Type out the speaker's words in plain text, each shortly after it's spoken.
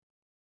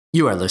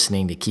You are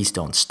listening to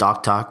Keystone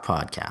Stock Talk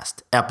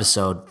Podcast,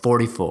 episode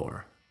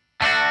 44.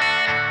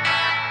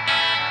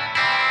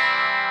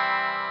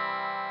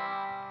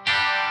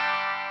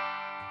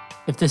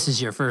 If this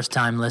is your first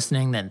time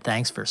listening, then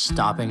thanks for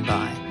stopping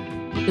by.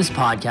 This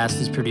podcast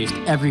is produced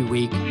every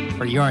week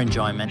for your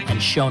enjoyment,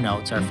 and show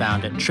notes are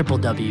found at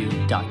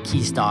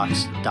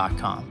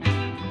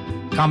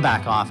www.keystocks.com. Come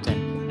back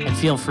often, and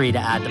feel free to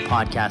add the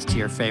podcast to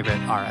your favorite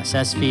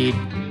RSS feed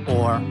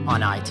or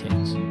on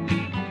iTunes.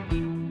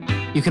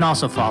 You can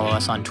also follow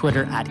us on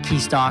Twitter at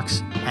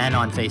Keystocks and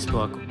on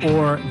Facebook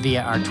or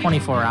via our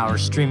 24-hour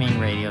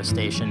streaming radio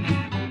station,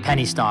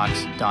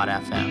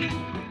 pennystocks.fm.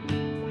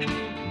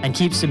 And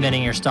keep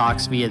submitting your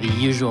stocks via the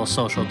usual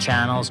social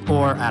channels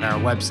or at our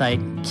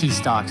website,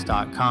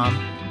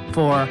 keystocks.com,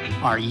 for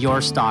our Your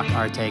Stock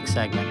Our Take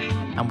segment.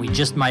 And we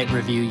just might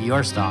review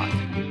your stock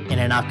in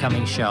an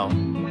upcoming show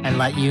and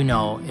let you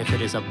know if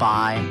it is a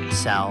buy,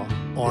 sell,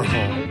 or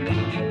hold.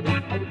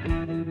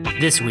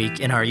 This week,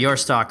 in our Your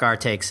Stock Our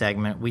Take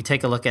segment, we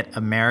take a look at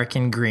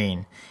American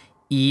Green,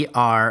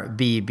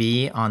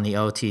 ERBB on the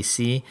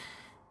OTC,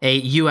 a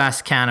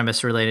U.S.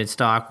 cannabis-related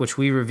stock, which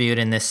we reviewed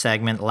in this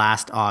segment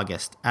last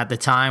August. At the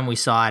time, we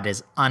saw it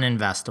as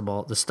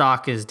uninvestable. The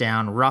stock is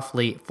down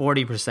roughly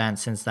 40%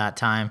 since that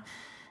time,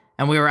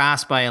 and we were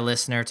asked by a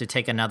listener to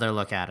take another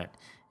look at it.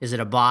 Is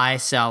it a buy,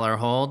 sell, or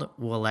hold?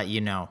 We'll let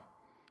you know.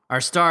 Our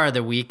star of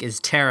the week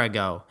is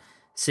TeraGo,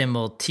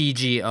 symbol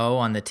TGO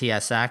on the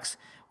TSX,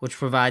 which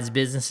provides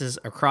businesses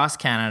across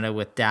Canada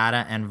with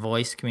data and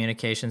voice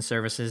communication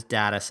services,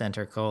 data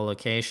center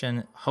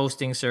co-location,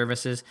 hosting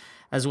services,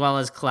 as well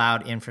as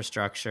cloud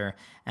infrastructure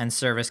and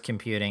service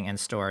computing and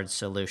storage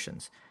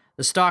solutions.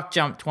 The stock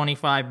jumped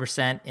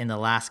 25% in the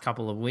last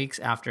couple of weeks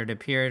after it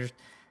appears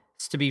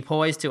to be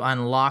poised to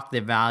unlock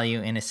the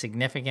value in a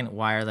significant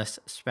wireless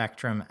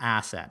spectrum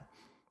asset.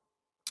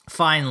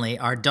 Finally,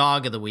 our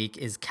dog of the week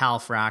is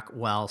Calfrac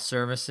Well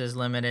Services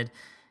Limited,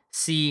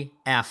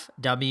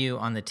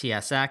 CFW on the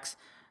TSX.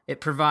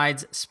 It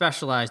provides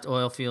specialized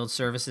oil field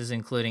services,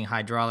 including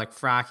hydraulic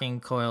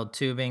fracking, coiled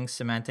tubing,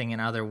 cementing, and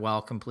other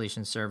well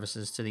completion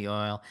services to the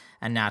oil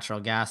and natural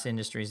gas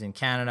industries in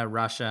Canada,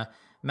 Russia,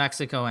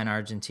 Mexico, and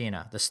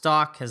Argentina. The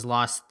stock has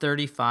lost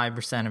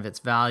 35% of its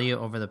value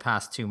over the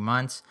past 2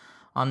 months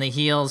on the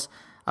heels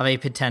of a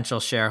potential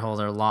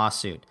shareholder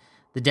lawsuit.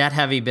 The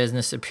debt-heavy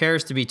business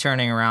appears to be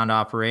turning around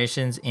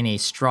operations in a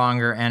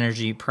stronger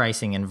energy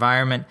pricing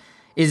environment.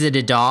 Is it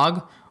a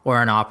dog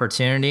or an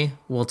opportunity?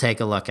 We'll take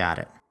a look at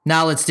it.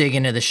 Now let's dig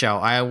into the show.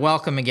 I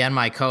welcome again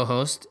my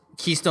co-host,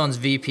 Keystone's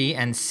VP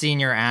and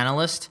Senior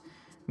Analyst,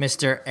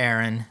 Mr.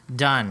 Aaron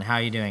Dunn. How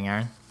are you doing,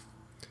 Aaron?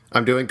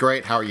 I'm doing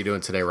great. How are you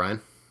doing today,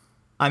 Ryan?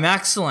 I'm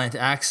excellent.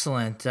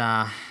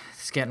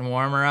 It's getting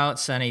warmer out,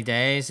 sunny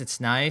days. It's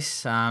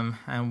nice.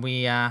 And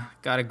we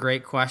got a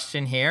great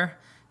question here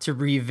to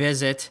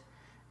revisit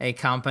a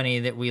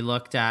company that we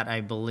looked at, I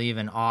believe,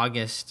 in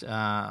August.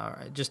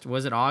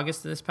 Was it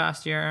August of this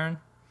past year, Aaron?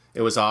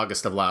 It was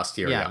August of last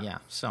year. Yeah.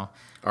 So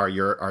our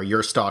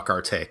your stock,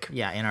 our take.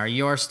 Yeah, in our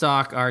Your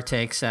Stock, Our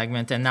Take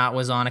segment, and that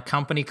was on a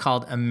company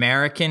called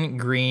American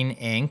Green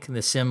Inc.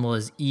 The symbol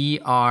is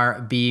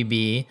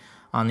ERBB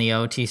on the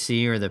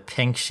OTC or the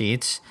pink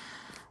sheets.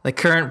 The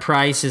current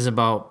price is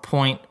about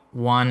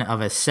 0.1 of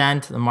a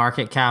cent. The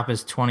market cap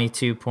is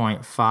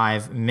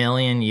 22.5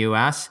 million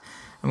US.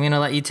 I'm going to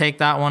let you take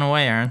that one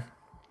away, Aaron.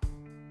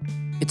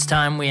 It's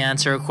time we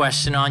answer a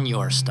question on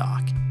your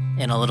stock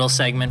in a little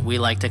segment we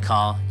like to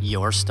call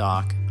Your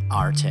Stock,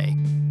 Our Take.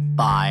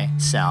 Buy,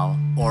 sell,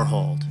 or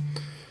hold.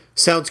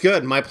 Sounds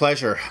good. My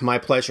pleasure.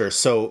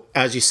 So,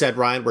 as you said,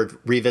 Ryan, we're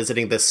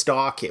revisiting this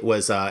stock. It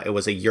was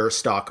a Your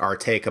Stock, Our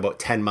Take about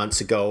 10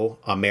 months ago.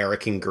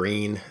 American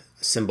Green,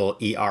 symbol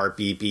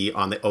ERBB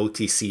on the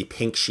OTC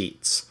pink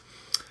sheets.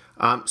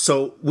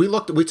 So we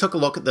took a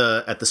look at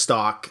the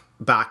stock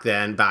back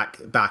then,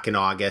 back in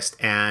August,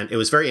 and it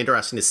was very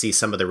interesting to see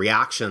some of the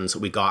reactions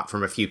we got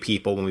from a few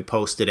people when we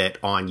posted it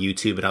on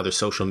YouTube and other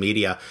social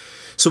media.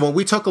 So when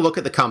we took a look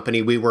at the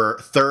company, we were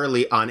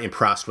thoroughly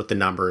unimpressed with the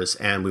numbers,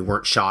 and we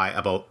weren't shy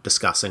about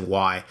discussing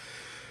why.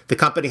 The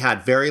company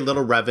had very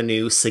little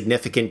revenue,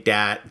 significant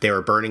debt, they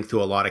were burning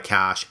through a lot of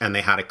cash, and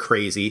they had a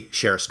crazy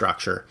share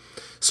structure.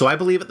 So I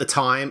believe at the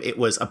time it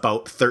was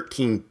about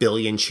 13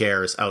 billion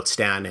shares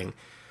outstanding.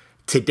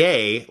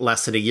 Today,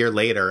 less than a year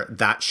later,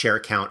 that share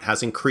count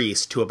has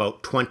increased to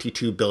about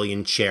 22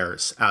 billion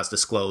shares, as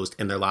disclosed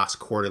in their last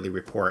quarterly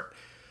report.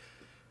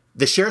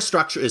 The share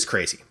structure is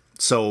crazy.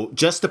 So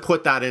just to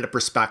put that into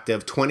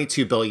perspective,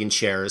 22 billion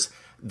shares,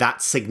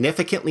 that's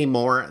significantly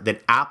more than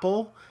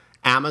Apple,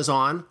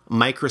 Amazon,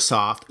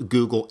 Microsoft,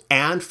 Google,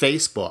 and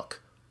Facebook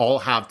all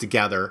have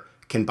together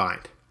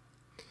combined.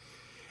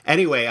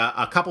 Anyway,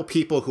 a couple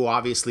people who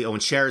obviously own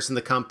shares in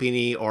the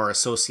company or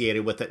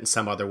associated with it in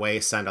some other way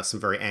sent us some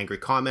very angry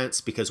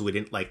comments because we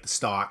didn't like the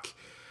stock.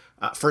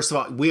 First of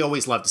all, we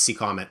always love to see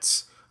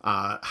comments.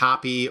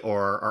 Happy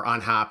or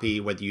unhappy,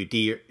 whether you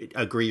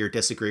agree or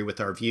disagree with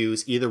our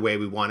views. Either way,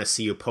 we want to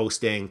see you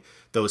posting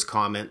those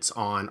comments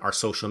on our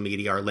social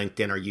media, our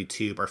LinkedIn, our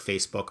YouTube, our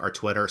Facebook, our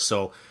Twitter.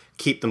 So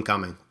keep them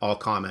coming, all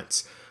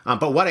comments.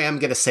 But what I am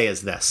going to say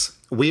is this.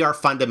 We are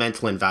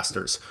fundamental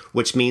investors,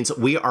 which means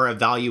we are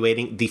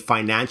evaluating the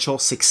financial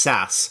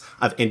success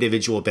of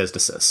individual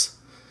businesses.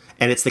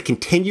 And it's the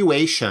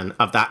continuation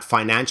of that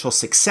financial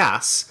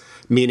success,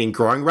 meaning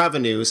growing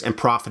revenues and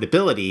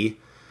profitability,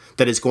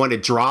 that is going to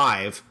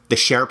drive the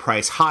share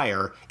price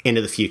higher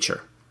into the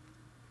future.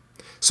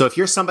 So if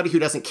you're somebody who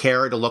doesn't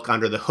care to look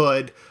under the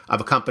hood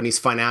of a company's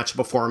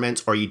financial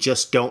performance, or you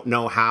just don't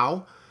know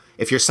how,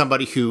 if you're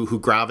somebody who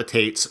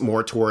gravitates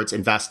more towards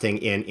investing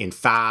in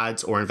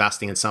fads or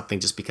investing in something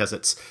just because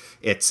it's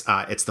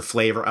the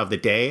flavor of the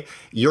day,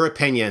 your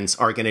opinions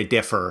are going to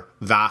differ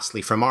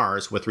vastly from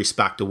ours with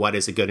respect to what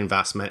is a good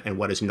investment and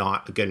what is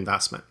not a good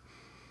investment.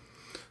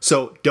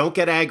 So don't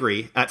get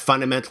angry at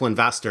fundamental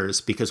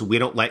investors because we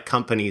don't like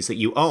companies that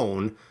you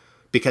own,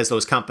 because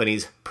those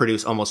companies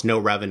produce almost no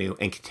revenue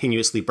and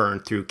continuously burn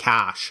through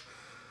cash.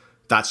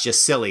 That's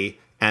just silly.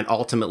 And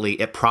ultimately,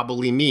 it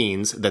probably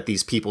means that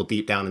these people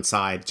deep down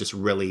inside just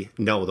really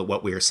know that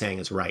what we are saying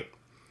is right.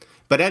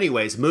 But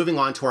anyways, moving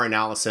on to our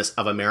analysis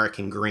of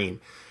American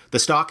Green. The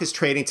stock is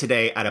trading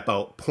today at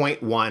about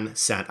 0.1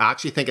 cent. I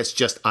actually think it's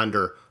just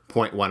under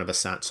 0.1 of a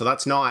cent. So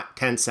that's not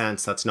 10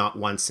 cents. That's not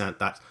 1 cent.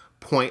 That's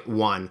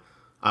 0.1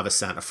 of a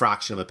cent, a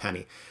fraction of a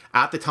penny.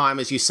 At the time,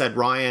 as you said,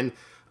 Ryan,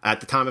 at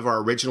the time of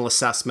our original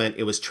assessment,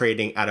 it was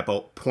trading at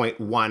about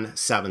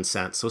 0.17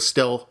 cents. So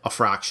still a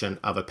fraction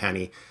of a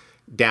penny,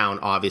 down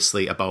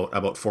obviously about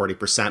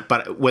 40%.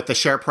 But with the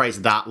share price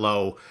that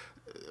low,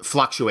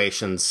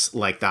 fluctuations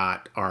like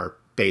that are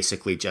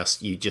basically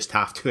you just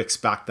have to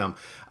expect them.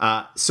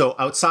 So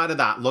outside of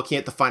that, looking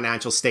at the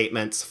financial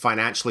statements,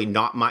 financially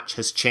not much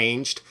has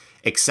changed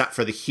except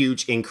for the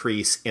huge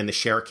increase in the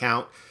share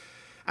count.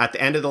 At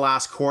the end of the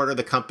last quarter,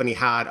 the company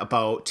had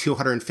about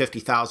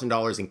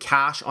 $250,000 in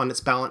cash on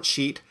its balance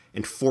sheet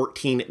and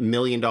 $14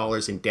 million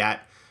in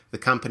debt. The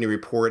company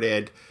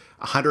reported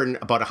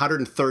about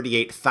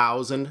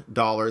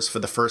 $138,000 for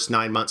the first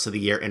 9 months of the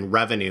year in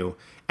revenue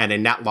and a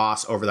net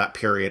loss over that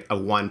period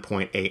of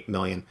 $1.8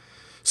 million.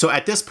 So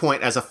at this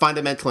point, as a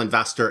fundamental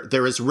investor,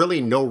 there is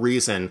really no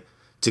reason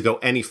to go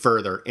any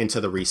further into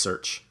the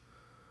research.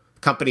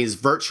 The company is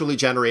virtually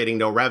generating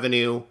no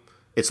revenue.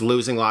 It's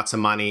losing lots of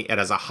money. It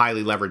has a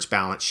highly leveraged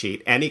balance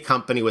sheet. Any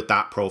company with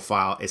that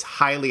profile is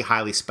highly,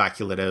 highly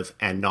speculative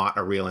and not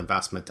a real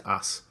investment to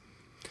us.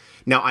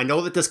 Now, I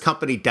know that this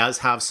company does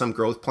have some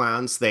growth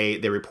plans. They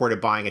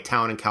reported buying a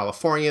town in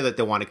California that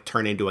they want to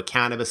turn into a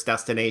cannabis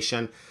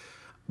destination.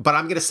 But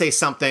I'm going to say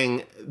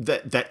something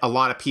that a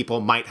lot of people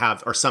might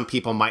have, or some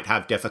people might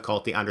have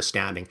difficulty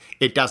understanding.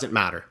 It doesn't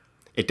matter.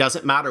 It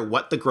doesn't matter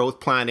what the growth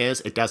plan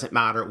is. It doesn't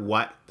matter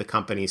what the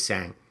company is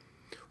saying.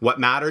 What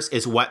matters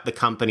is what the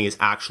company is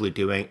actually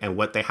doing and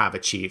what they have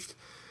achieved.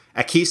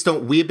 At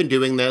Keystone, we've been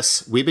doing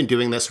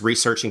this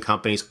researching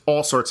companies,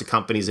 all sorts of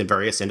companies in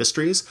various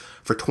industries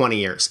for 20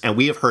 years. And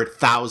we have heard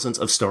thousands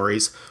of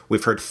stories.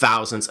 We've heard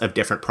thousands of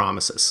different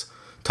promises.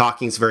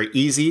 Talking is very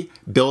easy.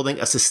 Building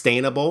a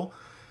sustainable,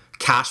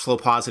 cash flow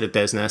positive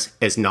business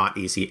is not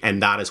easy.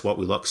 And that is what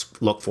we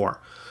look for.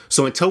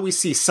 So until we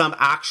see some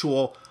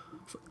actual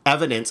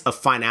evidence of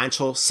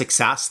financial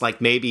success, like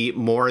maybe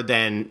more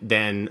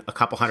than a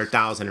couple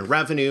 $100,000 in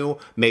revenue,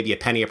 maybe a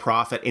penny of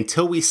profit,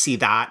 until we see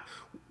that,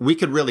 we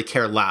could really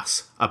care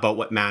less about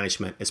what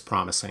management is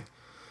promising.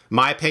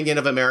 My opinion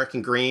of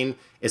American Green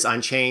is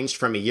unchanged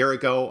from a year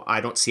ago.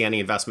 I don't see any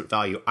investment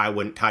value. I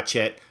wouldn't touch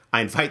it. I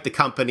invite the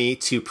company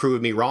to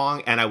prove me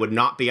wrong, and I would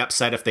not be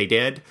upset if they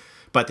did.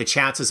 But the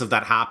chances of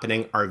that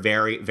happening are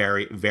very,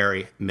 very,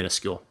 very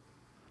minuscule.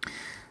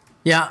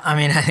 Yeah, I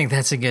mean, I think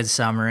that's a good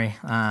summary.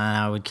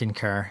 I would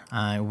concur.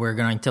 We're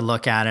going to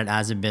look at it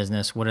as a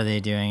business. What are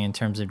they doing in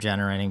terms of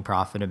generating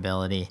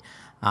profitability?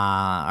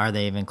 Are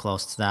they even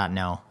close to that?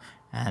 No.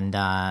 And,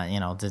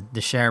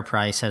 the share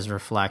price has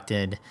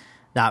reflected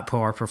that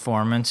poor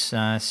performance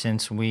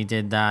since we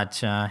did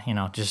that,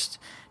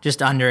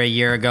 just under a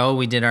year ago.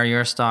 We did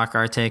our stock,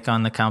 our take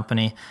on the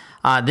company.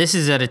 This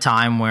is at a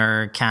time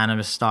where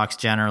cannabis stocks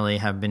generally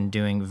have been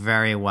doing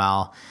very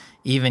well,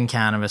 even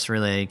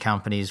cannabis-related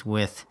companies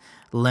with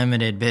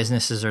limited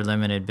businesses or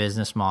limited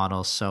business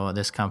models. So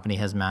this company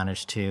has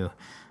managed to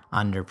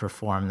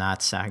underperform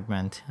that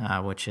segment,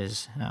 which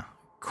is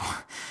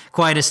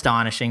quite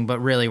astonishing, but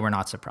really we're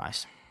not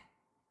surprised.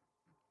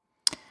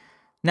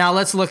 Now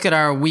let's look at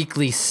our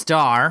weekly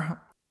star.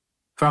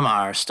 From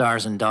our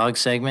Stars and Dogs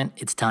segment,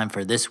 it's time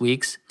for this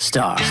week's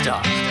Star.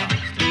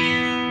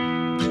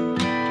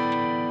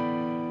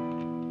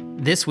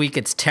 This week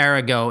it's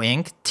TerraGo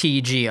Inc.,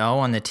 TGO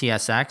on the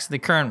TSX. The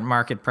current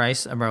market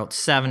price about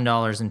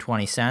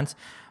 $7.20.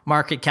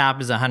 Market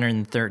cap is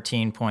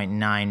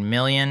 $113.9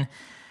 million.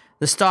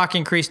 The stock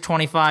increased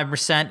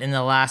 25% in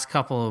the last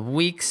couple of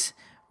weeks.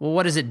 Well,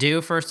 what does it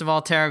do? First of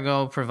all,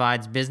 TerraGo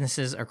provides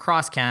businesses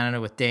across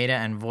Canada with data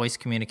and voice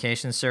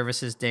communication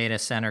services, data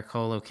center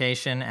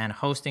co-location and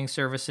hosting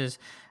services,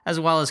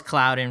 as well as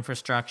cloud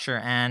infrastructure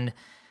and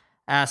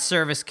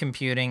service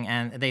computing,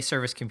 and they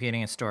service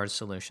computing and storage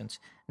solutions.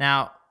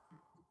 Now,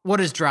 what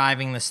is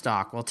driving the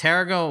stock? Well,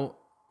 TerraGo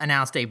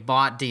announced a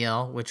bought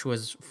deal, which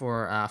was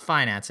for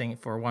financing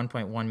for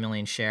 1.1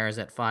 million shares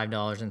at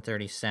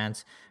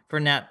 $5.30 for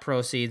net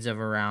proceeds of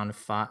around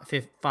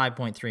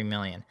 5.3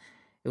 million.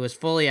 It was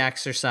fully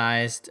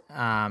exercised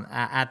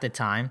at the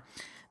time.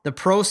 The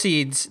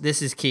proceeds,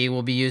 this is key,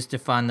 will be used to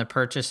fund the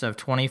purchase of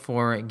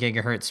 24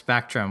 gigahertz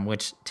spectrum,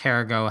 which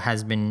TeraGo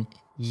has been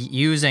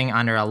using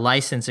under a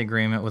license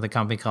agreement with a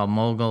company called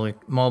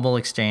Mobile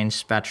Exchange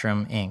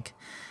Spectrum, Inc.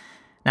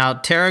 Now,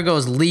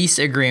 TeraGo's lease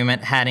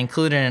agreement had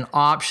included an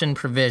option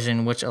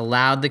provision which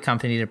allowed the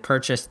company to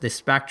purchase the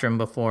spectrum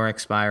before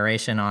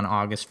expiration on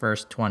August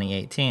 1st,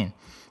 2018.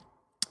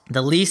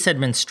 The lease had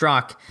been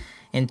struck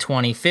in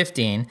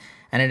 2015,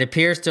 and it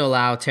appears to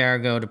allow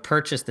TeraGo to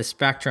purchase the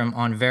spectrum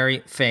on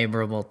very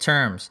favorable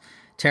terms.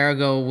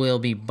 TeraGo will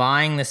be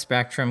buying the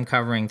spectrum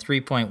covering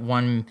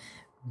 3.1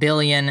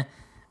 billion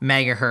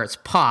megahertz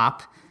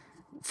pop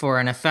for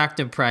an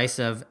effective price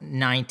of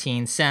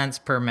 19 cents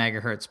per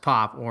megahertz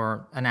pop,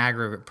 or an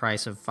aggregate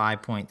price of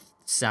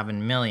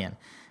 5.7 million.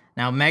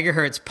 Now,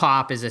 megahertz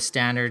pop is a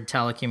standard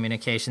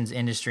telecommunications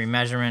industry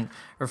measurement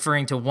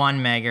referring to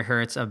 1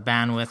 megahertz of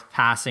bandwidth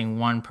passing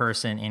one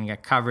person in a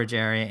coverage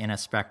area in a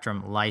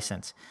spectrum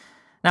license.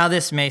 Now,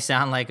 this may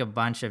sound like a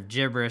bunch of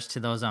gibberish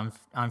to those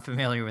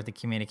unfamiliar with the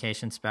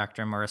communication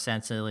spectrum, or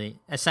essentially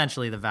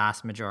the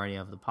vast majority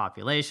of the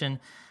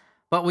population,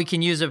 but we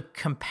can use a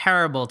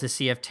comparable to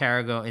see if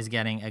TeraGo is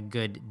getting a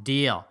good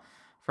deal.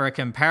 For a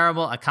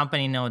comparable, a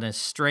company known as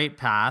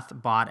StraightPath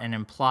was bought at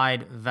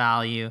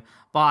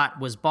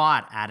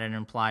an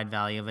implied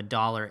value of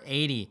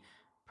 $1.80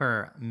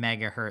 per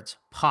megahertz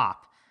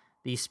pop.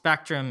 The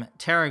spectrum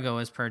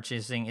TeraGo is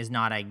purchasing is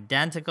not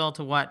identical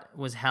to what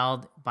was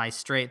held by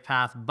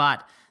StraightPath,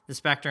 but the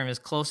spectrum is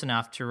close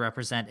enough to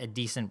represent a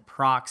decent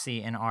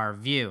proxy in our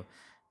view.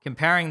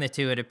 Comparing the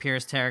two, it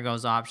appears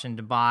TeraGo's option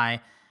to buy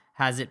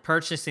has it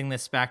purchasing the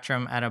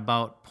spectrum at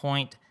about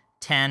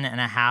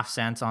 0.10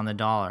 cents on the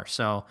dollar.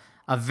 So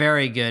a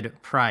very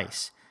good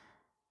price.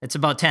 It's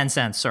about 10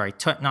 cents, sorry,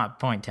 not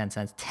 0.10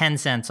 cents, 10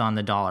 cents on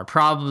the dollar.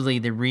 Probably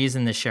the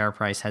reason the share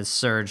price has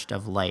surged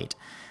of late.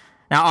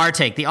 Now, our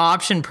take, the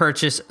option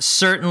purchase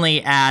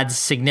certainly adds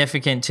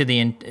significant to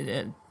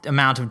the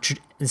amount of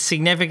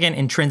significant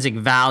intrinsic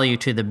value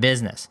to the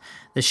business.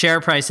 The share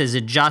price has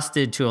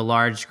adjusted to a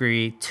large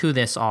degree to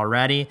this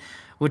already,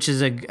 which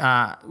is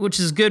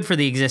good for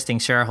the existing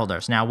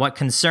shareholders. Now, what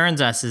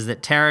concerns us is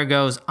that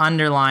TeraGo's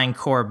underlying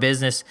core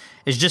business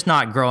is just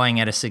not growing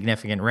at a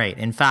significant rate.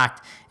 In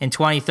fact, in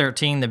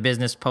 2013, the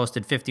business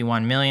posted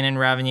 $51 million in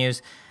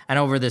revenues, and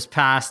over this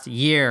past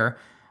year,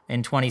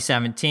 in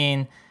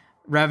 2017,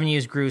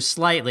 revenues grew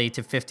slightly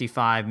to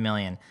 $55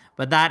 million.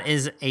 But that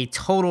is a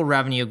total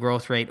revenue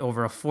growth rate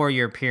over a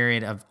 4-year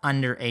period of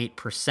under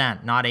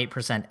 8%, not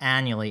 8%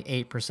 annually,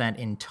 8%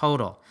 in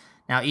total.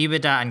 Now,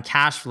 EBITDA and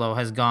cash flow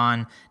has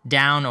gone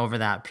down over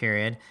that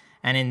period.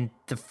 And in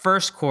the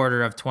first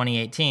quarter of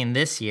 2018,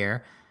 this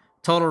year,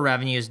 total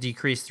revenues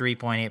decreased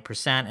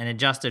 3.8% and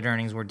adjusted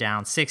earnings were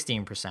down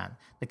 16%.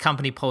 The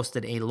company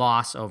posted a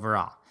loss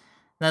overall.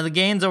 Now, the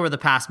gains over the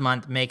past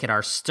month make it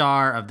our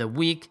star of the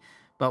week,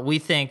 but we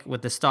think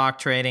with the stock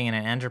trading and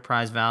an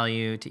enterprise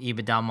value to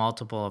EBITDA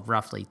multiple of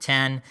roughly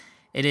 10,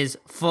 it is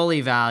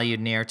fully valued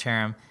near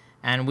term,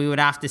 and we would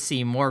have to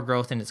see more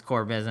growth in its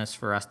core business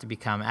for us to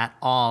become at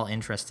all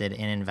interested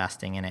in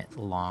investing in it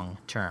long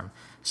term.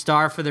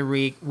 Star for the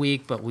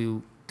week, but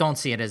we don't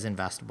see it as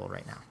investable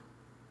right now.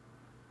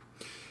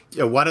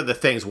 Yeah, one of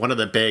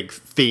the big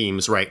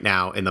themes right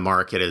now in the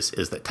market is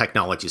that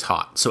technology is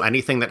hot. So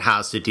anything that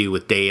has to do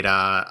with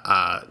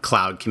data,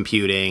 cloud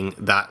computing,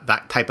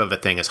 that type of a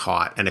thing is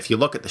hot. And if you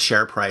look at the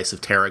share price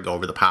of TeraGo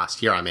over the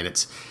past year, I mean,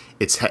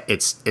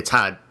 it's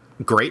had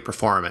great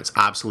performance,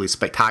 absolutely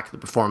spectacular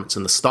performance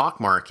in the stock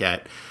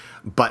market,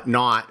 but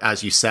not,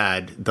 as you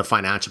said, the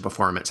financial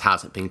performance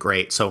hasn't been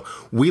great. So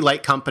we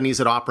like companies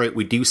that operate.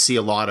 We do see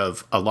a lot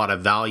of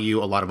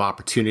value, a lot of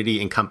opportunity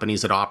in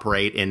companies that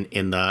operate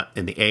in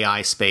the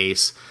AI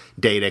space,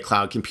 data,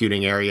 cloud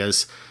computing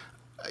areas,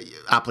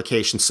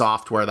 application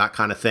software, that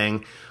kind of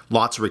thing.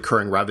 Lots of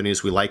recurring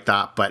revenues. We like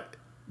that, but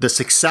the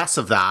success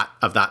of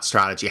that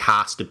strategy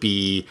has to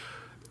be.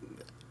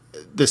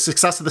 The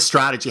success of the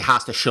strategy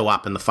has to show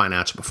up in the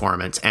financial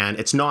performance. And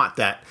it's not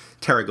that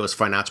TeraGo's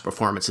financial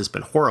performance has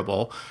been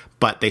horrible,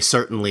 but they've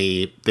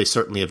certainly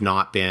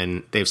not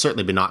been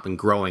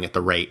growing at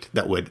the rate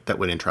that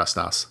would interest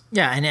us.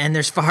 Yeah, and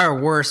there's far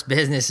worse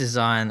businesses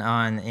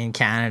on in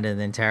Canada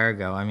than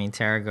TeraGo. I mean,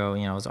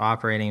 TeraGo, is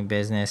operating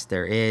business.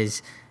 There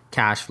is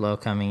cash flow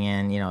coming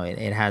in.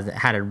 It has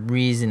had a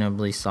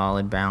reasonably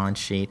solid balance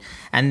sheet,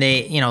 and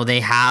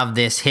they have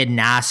this hidden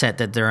asset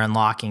that they're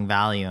unlocking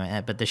value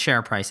in, but the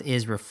share price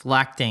is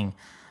reflecting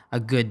a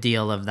good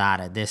deal of that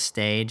at this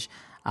stage.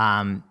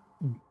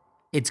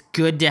 It's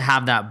good to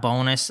have that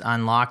bonus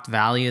unlocked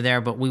value there,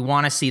 but we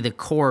want to see the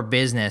core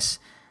business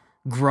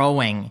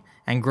growing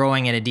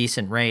at a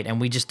decent rate, and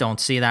we just don't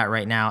see that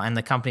right now. And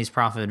the company's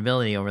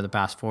profitability over the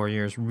past 4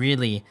 years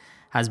really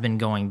has been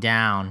going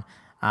down.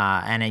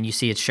 And then you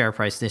see its share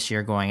price this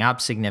year going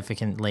up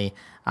significantly.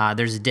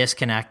 There's a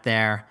disconnect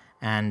there,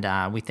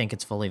 and we think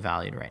it's fully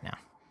valued right now.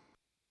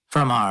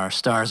 From our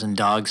Stars and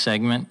Dogs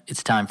segment,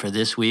 it's time for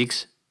this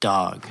week's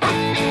Dog.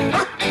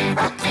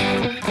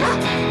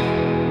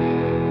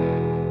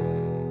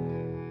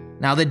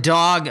 Now, the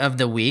dog of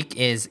the week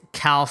is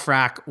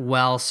Calfrac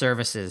Well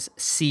Services.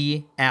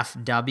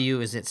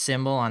 CFW is its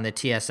symbol on the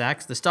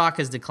TSX. The stock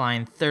has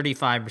declined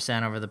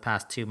 35% over the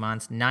past 2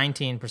 months,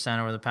 19%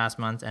 over the past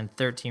month, and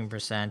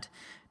 13%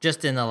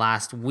 just in the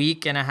last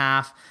week and a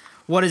half.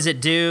 What does it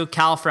do?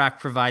 Calfrac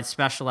provides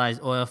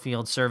specialized oil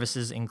field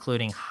services,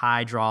 including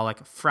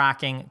hydraulic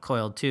fracking,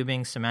 coiled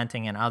tubing,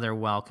 cementing, and other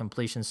well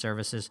completion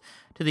services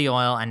to the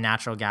oil and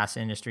natural gas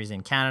industries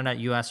in Canada,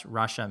 US,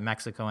 Russia,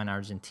 Mexico, and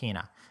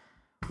Argentina.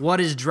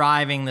 What is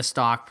driving the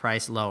stock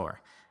price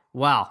lower?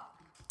 Well,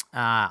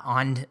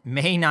 on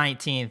May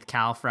 19th,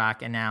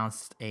 Calfrac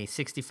announced a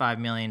 $65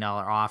 million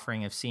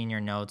offering of senior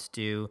notes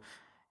due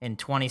in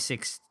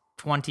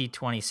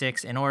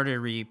 2026 in order to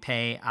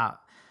repay up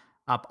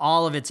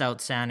all of its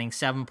outstanding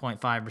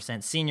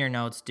 7.5% senior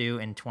notes due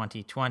in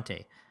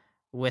 2020,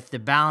 with the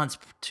balance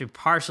to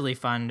partially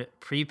fund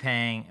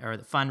repayment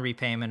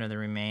of the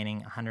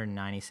remaining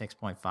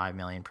 $196.5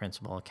 million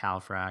principal of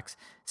Calfrac's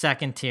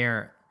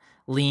second-tier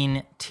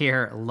lien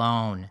tier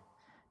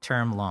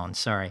term loan.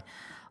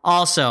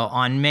 Also,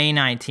 on May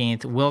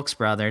 19th, Wilks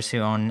Brothers, who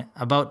own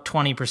about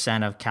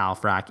 20% of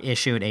Calfrac,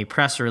 issued a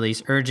press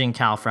release urging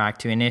Calfrac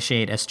to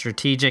initiate a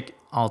strategic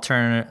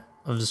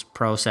alternatives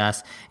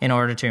process in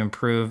order to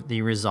improve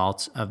the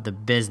results of the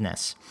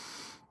business.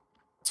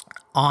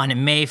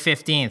 On May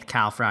 15th,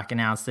 Calfrac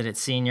announced that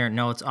its senior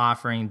notes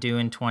offering due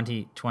in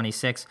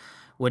 2026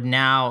 would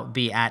now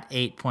be at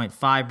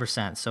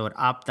 8.5%. So it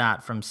upped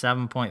that from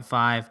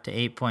 7.5 to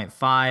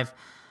 8.5.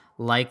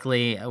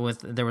 Likely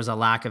there was a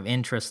lack of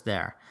interest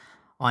there.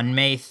 On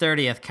May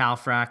 30th,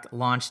 Calfrac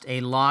launched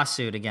a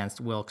lawsuit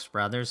against Wilks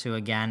Brothers, who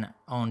again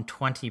own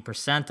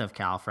 20% of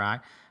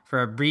Calfrac,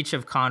 for a breach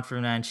of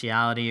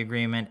confidentiality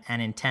agreement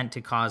and intent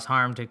to cause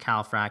harm to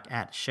Calfrac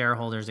at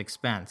shareholders'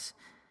 expense.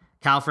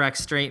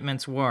 Calfrac's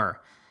statements were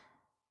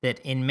that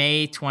in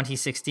May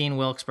 2016,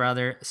 Wilks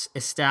Brothers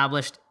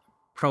established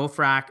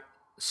Profrac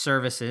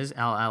Services,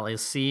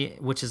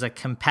 LLC, which is a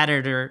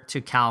competitor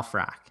to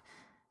Calfrac.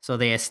 So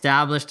they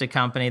established a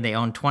company, they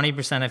owned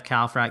 20% of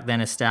Calfrac,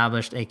 then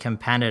established a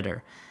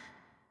competitor.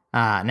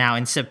 Now,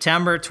 in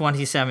September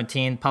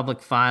 2017, public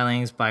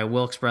filings by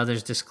Wilks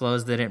Brothers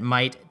disclosed that it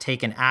might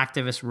take an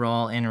activist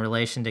role in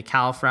relation to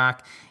Calfrac.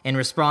 In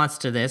response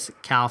to this,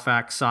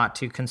 Calfrac sought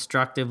to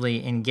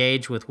constructively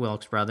engage with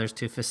Wilks Brothers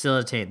to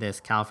facilitate this.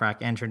 Calfrac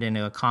entered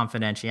into a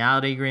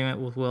confidentiality agreement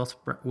with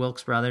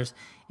Wilks Brothers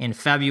in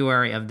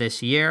February of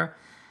this year.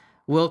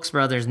 Wilks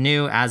Brothers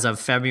knew as of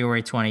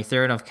February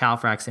 23rd of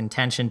Calfrac's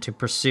intention to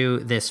pursue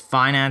this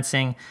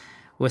financing.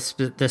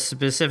 With the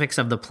specifics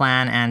of the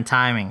plan and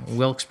timing,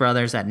 Wilks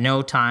Brothers at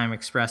no time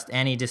expressed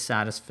any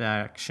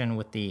dissatisfaction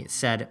with the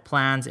said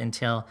plans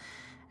until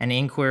an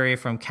inquiry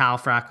from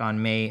Calfrac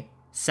on May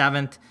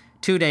 7th,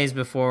 2 days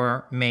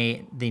before the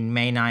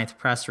May 9th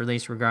press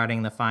release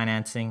regarding the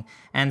financing,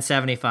 and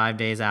 75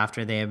 days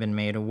after they have been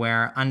made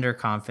aware under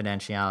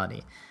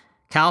confidentiality.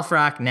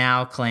 Calfrac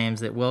now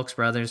claims that Wilks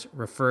Brothers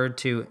referred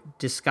to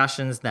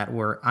discussions that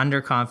were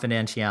under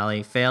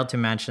confidentiality, failed to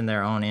mention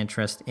their own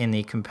interest in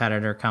the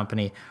competitor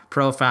company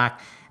Profrac,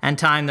 and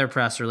timed their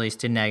press release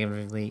to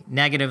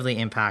negatively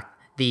impact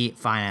the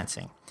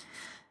financing.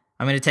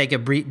 I'm going to take a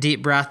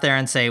deep breath there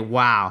and say,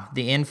 wow,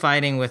 the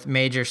infighting with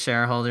major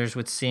shareholders,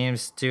 which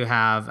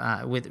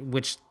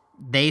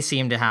they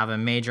seem to have a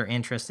major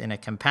interest in a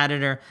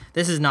competitor.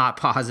 This is not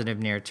positive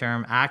near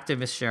term.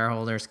 Activist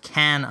shareholders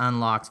can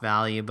unlock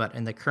value, but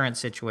in the current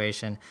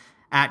situation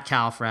at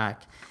Calfrac,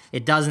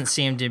 it doesn't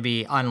seem to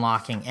be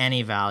unlocking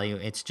any value.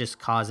 It's just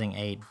causing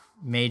a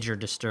major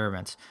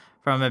disturbance.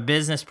 From a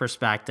business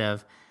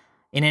perspective,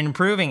 in an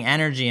improving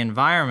energy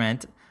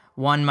environment,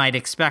 one might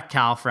expect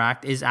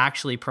Calfrac is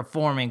actually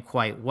performing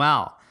quite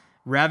well.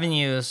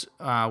 Revenues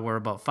were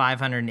about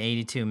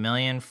 $582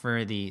 million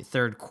for the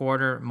third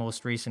quarter,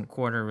 most recent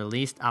quarter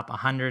released, up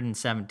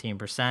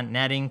 117%.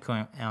 Net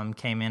income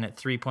came in at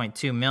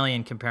 $3.2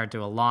 million compared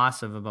to a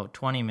loss of about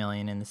 $20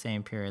 million in the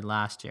same period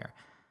last year.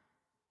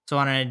 So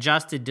on an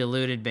adjusted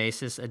diluted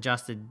basis,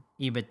 adjusted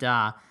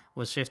EBITDA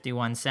was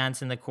 51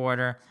 cents in the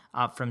quarter,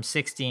 up from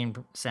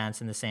 16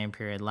 cents in the same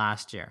period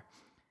last year.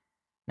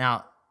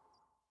 Now,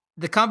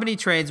 the company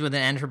trades with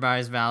an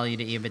enterprise value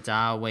to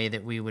EBITDA, a way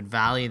that we would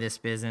value this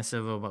business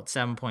of about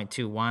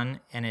 7.21,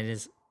 and it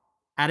is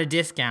at a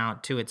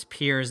discount to its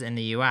peers in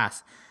the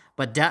U.S.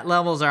 But debt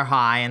levels are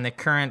high, and the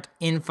current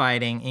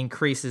infighting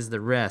increases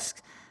the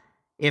risk.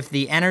 If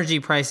the energy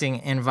pricing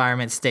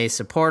environment stays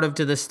supportive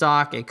to the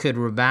stock, it could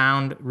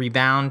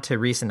rebound to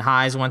recent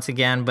highs once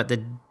again, but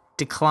the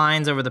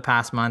declines over the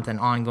past month and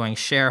ongoing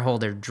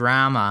shareholder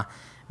drama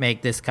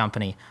make this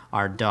company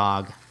our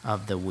dog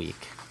of the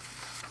week.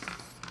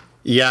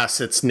 Yes,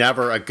 it's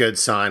never a good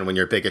sign when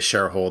you're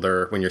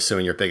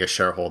suing your biggest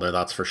shareholder,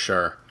 that's for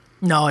sure.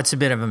 No, it's a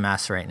bit of a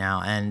mess right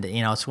now. And,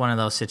 it's one of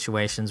those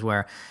situations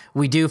where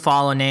we do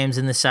follow names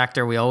in the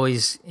sector. We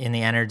always, in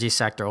the energy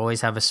sector,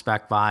 always have a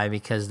spec buy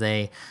because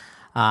they,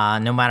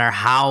 no matter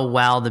how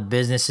well the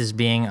business is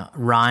being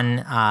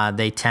run,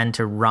 they tend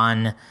to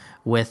run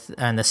with,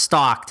 and the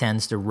stock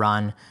tends to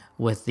run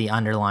with the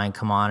underlying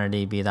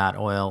commodity, be that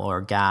oil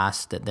or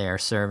gas that they are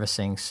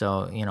servicing.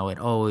 So, it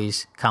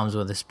always comes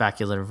with a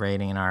speculative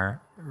rating in our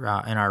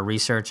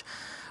research.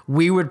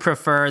 We would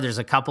prefer, there's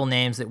a couple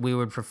names that we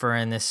would prefer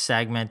in this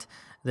segment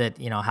that,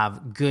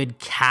 have good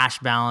cash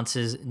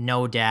balances,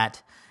 no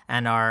debt,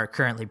 and are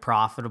currently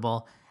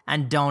profitable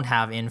and don't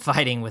have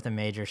infighting with a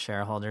major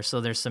shareholder. So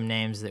there's some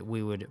names that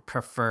we would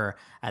prefer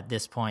at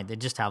this point that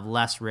just have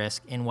less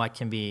risk in what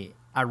can be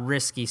a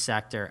risky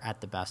sector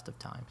at the best of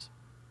times.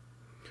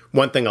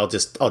 One thing I'll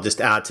just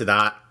add to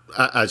that,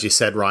 as you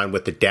said, Ryan,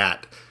 with the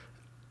debt.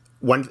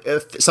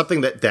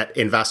 Something that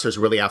investors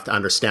really have to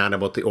understand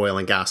about the oil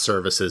and gas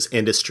services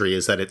industry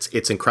is that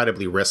it's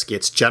incredibly risky.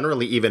 It's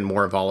generally even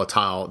more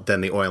volatile than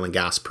the oil and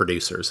gas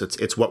producers.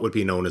 It's what would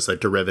be known as a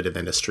derivative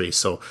industry.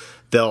 So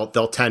they'll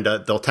tend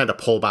to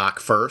pull back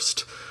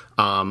first,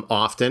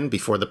 often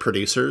before the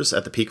producers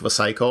at the peak of a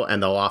cycle,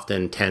 and they'll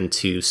often tend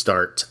to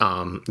start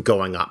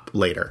going up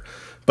later.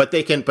 But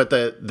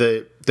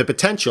the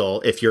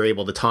potential, if you're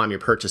able to time your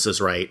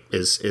purchases right,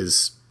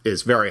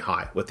 is very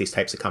high with these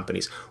types of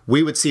companies.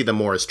 We would see them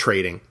more as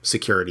trading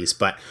securities.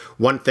 But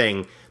one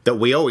thing that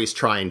we always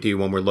try and do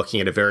when we're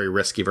looking at a very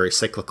risky, very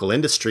cyclical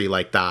industry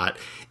like that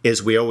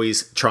is we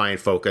always try and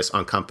focus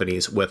on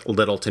companies with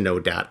little to no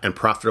debt and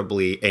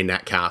preferably a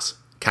net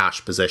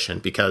cash position,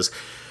 because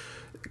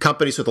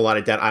companies with a lot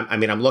of debt,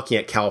 I'm looking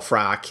at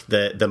Calfrac,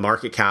 the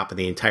market cap of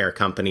the entire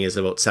company is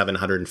about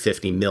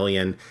 $750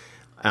 million.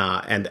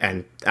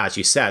 And as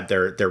you said,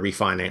 they're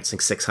refinancing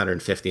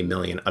 $650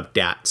 million of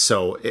debt.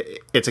 So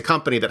it's a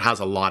company that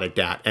has a lot of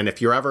debt. And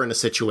if you're ever in a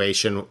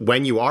situation,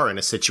 when you are in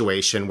a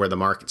situation where the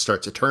market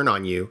starts to turn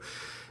on you,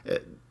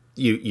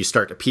 you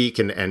start to peak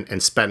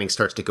and spending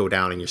starts to go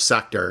down in your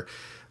sector,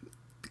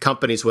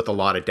 companies with a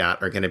lot of debt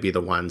are going to be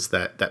the ones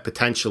that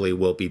potentially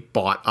will be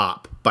bought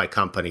up by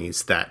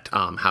companies that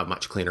have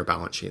much cleaner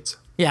balance sheets.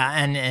 Yeah,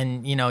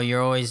 and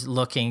you're always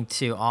looking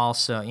to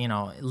also,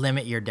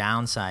 limit your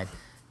downside.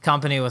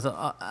 Company with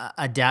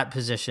a debt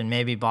position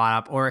may be bought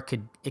up, or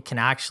it can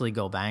actually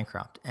go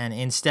bankrupt. And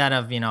instead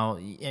of,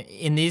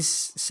 in these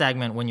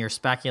segment, when you're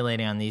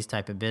speculating on these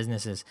type of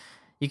businesses,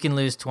 you can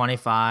lose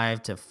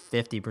 25 to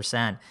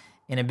 50%.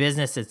 In a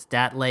business that's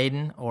debt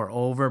laden or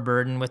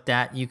overburdened with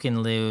debt, you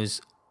can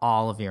lose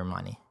all of your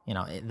money.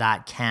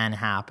 That can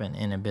happen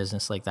in a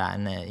business like that,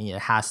 and it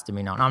has to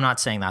be known. I'm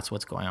not saying that's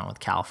what's going on with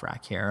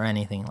Calfrac here or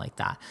anything like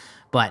that,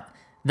 but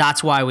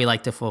that's why we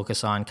like to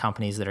focus on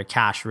companies that are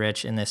cash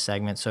rich in this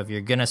segment. So if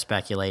you're going to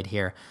speculate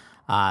here,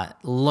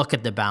 look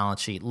at the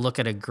balance sheet, look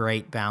at a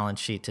great balance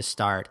sheet to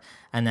start,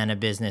 and then a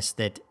business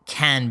that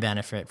can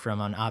benefit from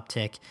an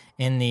uptick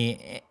in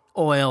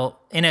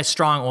a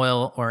strong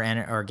oil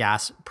or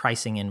gas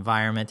pricing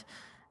environment,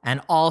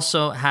 and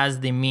also has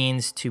the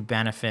means to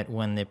benefit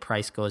when the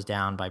price goes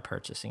down by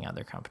purchasing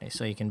other companies.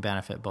 So you can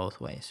benefit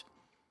both ways.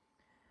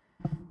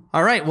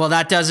 All right. Well,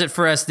 that does it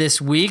for us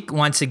this week.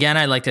 Once again,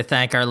 I'd like to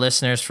thank our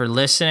listeners for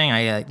listening.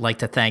 I'd like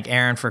to thank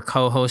Aaron for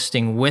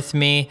co-hosting with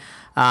me.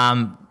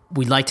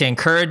 We'd like to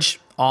encourage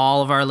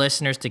all of our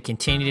listeners to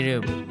continue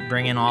to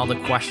bring in all the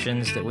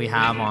questions that we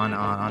have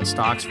on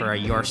stocks for our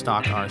Your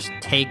Stock, Our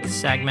Take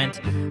segment.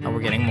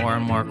 We're getting more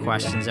and more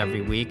questions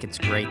every week. It's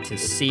great to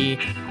see.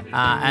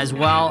 As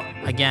well,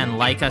 again,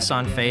 like us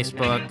on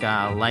Facebook,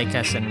 like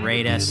us and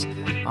rate us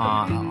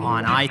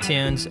on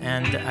iTunes.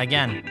 And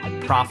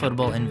again,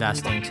 profitable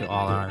investing to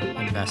all our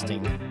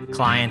investing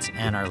clients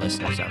and our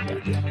listeners out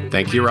there.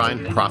 Thank you,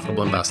 Ryan.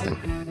 Profitable investing.